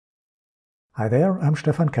Hi there, I'm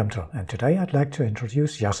Stefan Kempter, and today I'd like to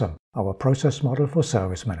introduce YaSM, our process model for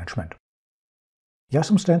service management.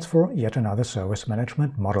 YaSM stands for Yet Another Service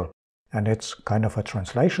Management Model, and it's kind of a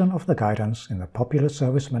translation of the guidance in the popular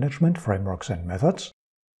service management frameworks and methods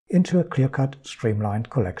into a clear-cut, streamlined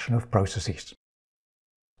collection of processes.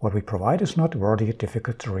 What we provide is not wordy,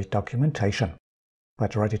 difficult-to-read documentation,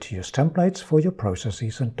 but ready-to-use templates for your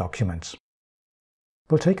processes and documents.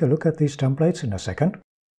 We'll take a look at these templates in a second,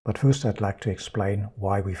 but first I'd like to explain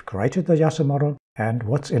why we've created the YaSM model and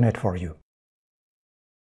what's in it for you.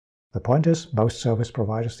 The point is, most service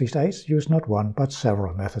providers these days use not one but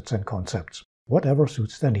several methods and concepts, whatever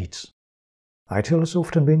suits their needs. ITIL has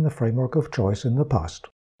often been the framework of choice in the past,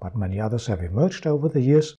 but many others have emerged over the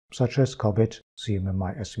years, such as COBIT,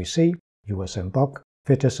 CMMI-SVC, YaSM,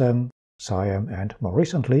 FitSM, SIAM, and more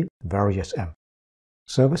recently, YaSM.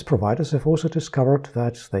 Service providers have also discovered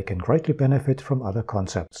that they can greatly benefit from other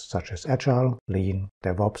concepts such as Agile, Lean,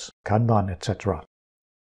 DevOps, Kanban, etc.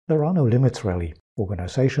 There are no limits really.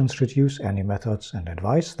 Organizations should use any methods and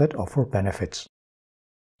advice that offer benefits.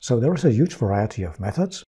 So there is a huge variety of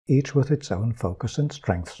methods, each with its own focus and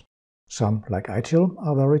strengths. Some, like ITIL,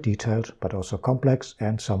 are very detailed but also complex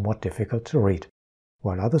and somewhat difficult to read,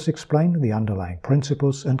 while others explain the underlying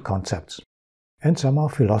principles and concepts. And some are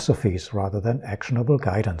philosophies rather than actionable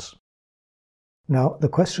guidance. Now, the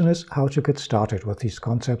question is how to get started with these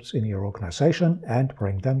concepts in your organization and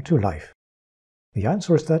bring them to life. The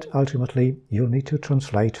answer is that ultimately you'll need to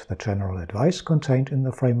translate the general advice contained in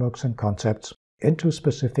the frameworks and concepts into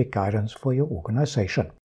specific guidance for your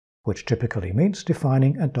organization, which typically means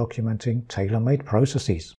defining and documenting tailor-made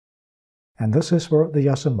processes. And this is where the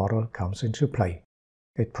YaSM model comes into play.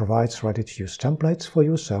 It provides ready-to-use templates for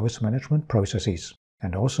your service management processes,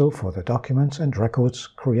 and also for the documents and records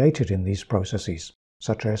created in these processes,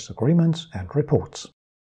 such as agreements and reports.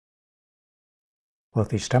 With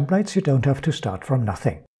these templates, you don't have to start from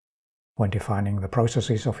nothing. When defining the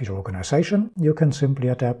processes of your organization, you can simply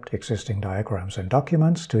adapt existing diagrams and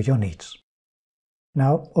documents to your needs.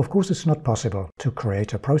 Now, of course, it's not possible to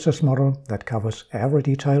create a process model that covers every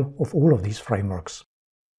detail of all of these frameworks.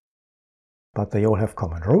 But they all have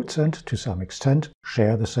common roots and, to some extent,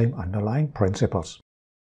 share the same underlying principles.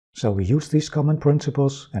 So we use these common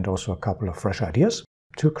principles and also a couple of fresh ideas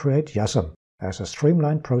to create YaSM as a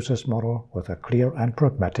streamlined process model with a clear and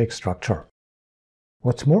pragmatic structure.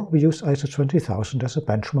 What's more, we use ISO 20000 as a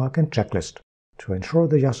benchmark and checklist to ensure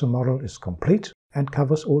the YaSM model is complete and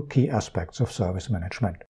covers all key aspects of service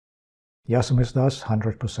management. YaSM is thus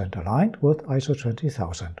 100% aligned with ISO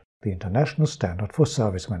 20000, the international standard for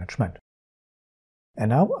service management.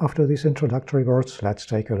 And now, after these introductory words, let's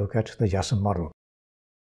take a look at the YaSM model.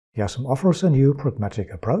 YaSM offers a new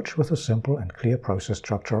pragmatic approach with a simple and clear process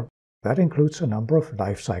structure that includes a number of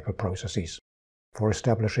lifecycle processes for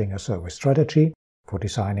establishing a service strategy, for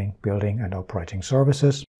designing, building and operating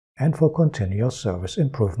services, and for continuous service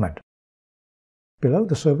improvement. Below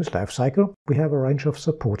the service lifecycle, we have a range of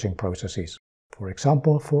supporting processes, for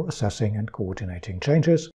example, for assessing and coordinating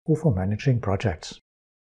changes or for managing projects.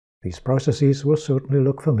 These processes will certainly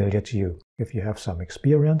look familiar to you if you have some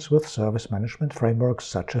experience with service management frameworks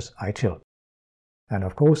such as ITIL. And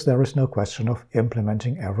of course, there is no question of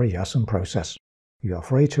implementing every YaSM process. You are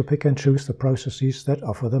free to pick and choose the processes that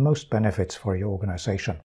offer the most benefits for your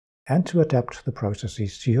organization, and to adapt the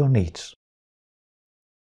processes to your needs.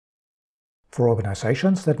 For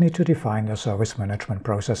organizations that need to define their service management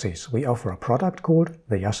processes, we offer a product called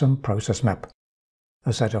the YaSM Process Map,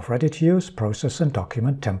 a set of ready-to-use process and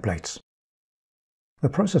document templates. The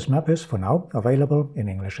process map is, for now, available in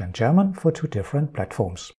English and German for two different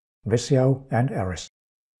platforms, Visio and Eris.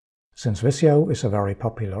 Since Visio is a very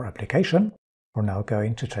popular application, we're now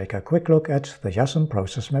going to take a quick look at the YaSM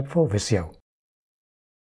process map for Visio.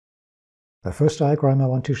 The first diagram I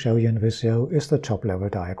want to show you in Visio is the top-level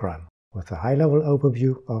diagram, with a high-level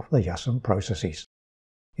overview of the YaSM processes.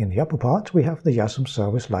 In the upper part, we have the YaSM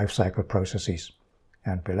service lifecycle processes,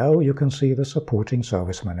 and below you can see the supporting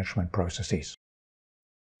service management processes.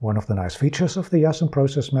 One of the nice features of the YaSM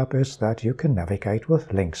process map is that you can navigate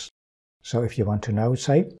with links. So if you want to know,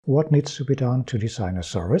 say, what needs to be done to design a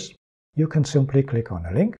service, you can simply click on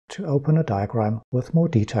a link to open a diagram with more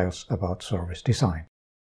details about service design.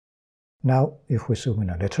 Now, if we zoom in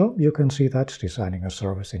a little, you can see that designing a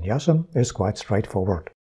service in YaSM is quite straightforward.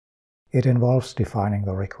 It involves defining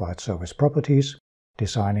the required service properties,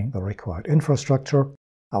 designing the required infrastructure,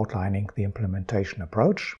 outlining the implementation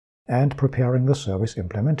approach, and preparing the service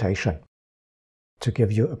implementation. To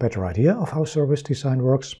give you a better idea of how service design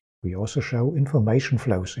works, we also show information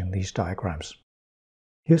flows in these diagrams.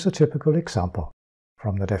 Here's a typical example.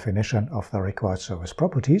 From the definition of the required service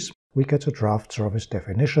properties, we get a draft service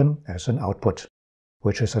definition as an output,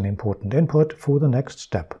 which is an important input for the next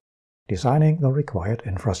step, designing the required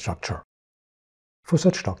infrastructure. For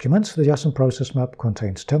such documents, the YaSM process map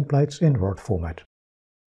contains templates in Word format.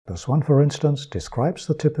 This one, for instance, describes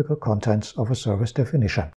the typical contents of a service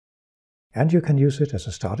definition, and you can use it as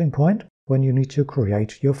a starting point when you need to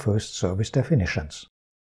create your first service definitions.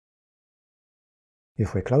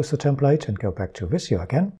 If we close the template and go back to Visio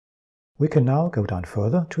again, we can now go down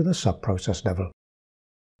further to the sub-process level,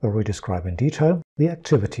 where we describe in detail the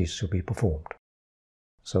activities to be performed.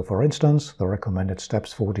 So, for instance, the recommended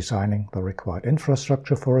steps for designing the required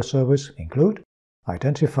infrastructure for a service include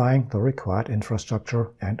identifying the required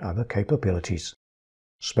infrastructure and other capabilities,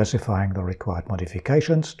 specifying the required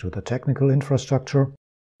modifications to the technical infrastructure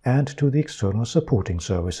and to the external supporting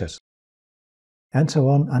services, and so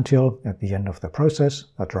on until, at the end of the process,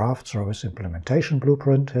 a draft service implementation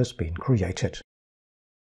blueprint has been created.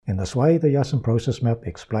 In this way, the YaSM process map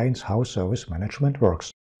explains how service management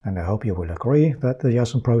works, and I hope you will agree that the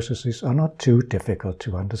YaSM processes are not too difficult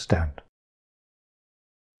to understand.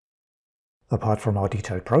 Apart from our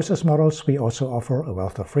detailed process models, we also offer a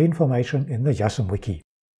wealth of free information in the YaSM wiki.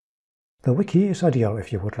 The wiki is ideal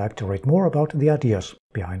if you would like to read more about the ideas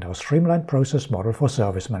behind our streamlined process model for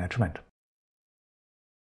service management.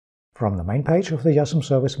 From the main page of the YaSM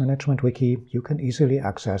Service Management Wiki, you can easily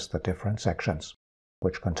access the different sections,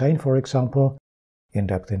 which contain, for example,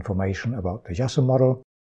 in-depth information about the YaSM model,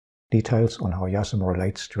 details on how YaSM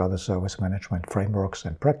relates to other service management frameworks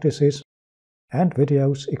and practices, and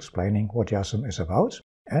videos explaining what YaSM is about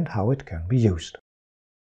and how it can be used.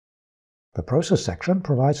 The Process section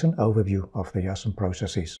provides an overview of the YaSM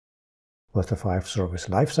processes, with the 5 service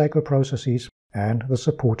lifecycle processes and the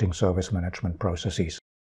supporting service management processes.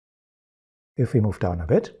 If we move down a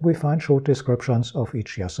bit, we find short descriptions of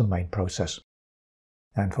each YaSM main process.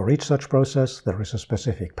 And for each such process, there is a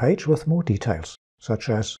specific page with more details, such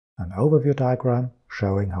as an overview diagram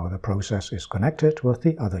showing how the process is connected with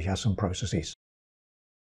the other YaSM processes,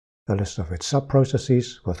 a list of its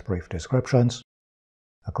sub-processes with brief descriptions,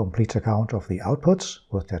 a complete account of the outputs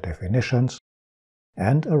with their definitions,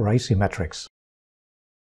 and array symmetrics.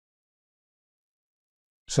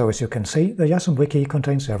 So as you can see, the YaSM wiki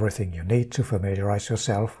contains everything you need to familiarize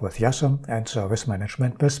yourself with YaSM and service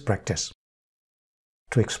management best practice.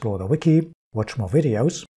 To explore the wiki, watch more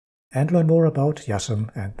videos, and learn more about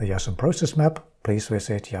YaSM and the YaSM process map, please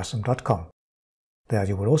visit yasm.com. There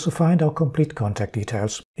you will also find our complete contact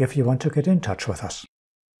details if you want to get in touch with us.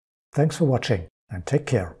 Thanks for watching and take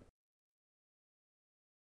care.